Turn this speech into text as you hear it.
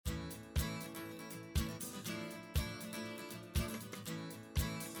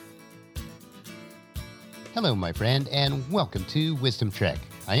Hello, my friend, and welcome to Wisdom Trek.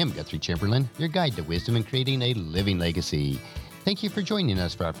 I am Guthrie Chamberlain, your guide to wisdom and creating a living legacy. Thank you for joining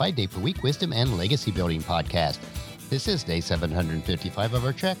us for our 5-day-per-week wisdom and legacy building podcast. This is day 755 of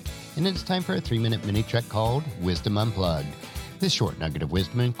our trek, and it's time for a 3-minute mini trek called Wisdom Unplugged. This short nugget of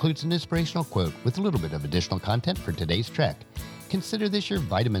wisdom includes an inspirational quote with a little bit of additional content for today's trek. Consider this your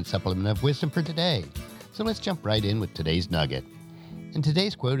vitamin supplement of wisdom for today. So let's jump right in with today's nugget. And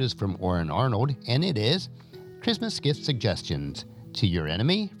today's quote is from Warren Arnold, and it is, Christmas gift suggestions. To your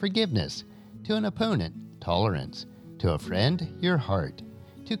enemy, forgiveness. To an opponent, tolerance. To a friend, your heart.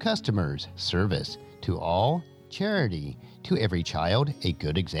 To customers, service. To all, charity. To every child, a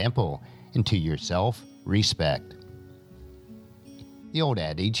good example. And to yourself, respect. The old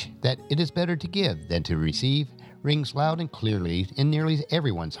adage that it is better to give than to receive rings loud and clearly in nearly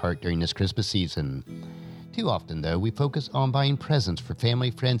everyone's heart during this Christmas season. Too often, though, we focus on buying presents for family,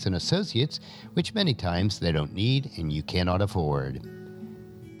 friends, and associates, which many times they don't need and you cannot afford.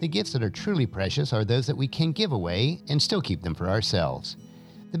 The gifts that are truly precious are those that we can give away and still keep them for ourselves.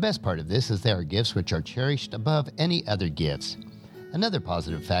 The best part of this is they are gifts which are cherished above any other gifts. Another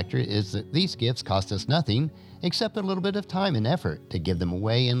positive factor is that these gifts cost us nothing except a little bit of time and effort to give them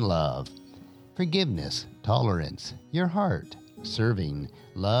away in love. Forgiveness, tolerance, your heart, serving,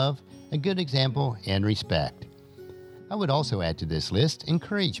 love, a good example, and respect. I would also add to this list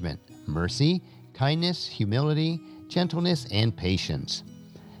encouragement, mercy, kindness, humility, gentleness, and patience.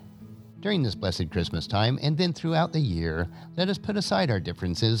 During this blessed Christmas time, and then throughout the year, let us put aside our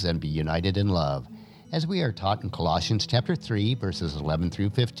differences and be united in love, as we are taught in Colossians chapter 3, verses 11 through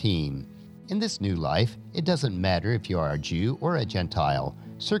 15. In this new life, it doesn't matter if you are a Jew or a Gentile,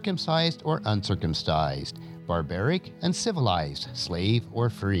 circumcised or uncircumcised, barbaric, uncivilized, slave, or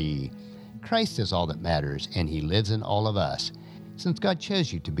free. Christ is all that matters, and He lives in all of us. Since God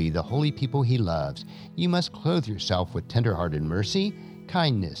chose you to be the holy people He loves, you must clothe yourself with tender-hearted mercy,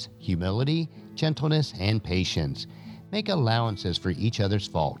 kindness, humility, gentleness, and patience. Make allowances for each other's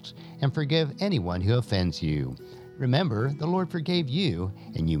faults, and forgive anyone who offends you. Remember, the Lord forgave you,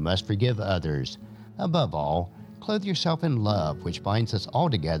 and you must forgive others. Above all, clothe yourself in love, which binds us all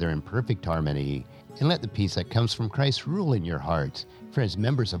together in perfect harmony. And let the peace that comes from Christ rule in your hearts. For as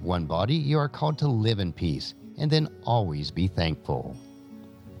members of one body, you are called to live in peace, and then always be thankful.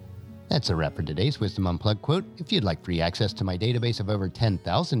 That's a wrap for today's Wisdom Unplugged quote. If you'd like free access to my database of over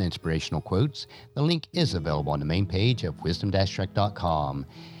 10,000 inspirational quotes, the link is available on the main page of wisdom-trek.com.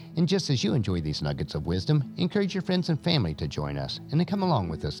 And just as you enjoy these nuggets of wisdom, encourage your friends and family to join us and to come along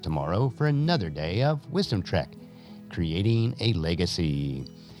with us tomorrow for another day of Wisdom Trek, creating a legacy.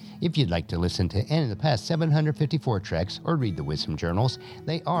 If you'd like to listen to any of the past 754 treks or read the wisdom journals,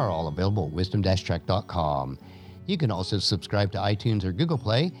 they are all available at wisdom-trek.com. You can also subscribe to iTunes or Google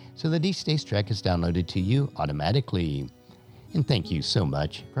Play so that each day's trek is downloaded to you automatically. And thank you so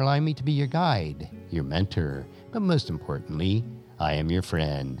much for allowing me to be your guide, your mentor, but most importantly, I am your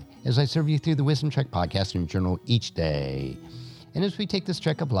friend as I serve you through the Wisdom Trek podcast and journal each day. And as we take this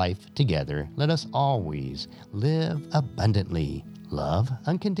trek of life together, let us always live abundantly, love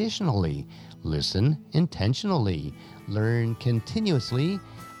unconditionally, listen intentionally, learn continuously,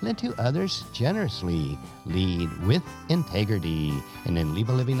 lend to others generously, lead with integrity, and then leave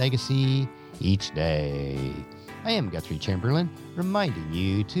a living legacy each day. I am Guthrie Chamberlain, reminding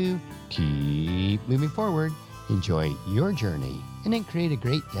you to keep moving forward, enjoy your journey, and then create a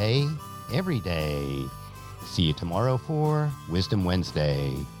great day every day. See you tomorrow for Wisdom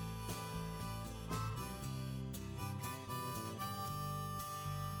Wednesday.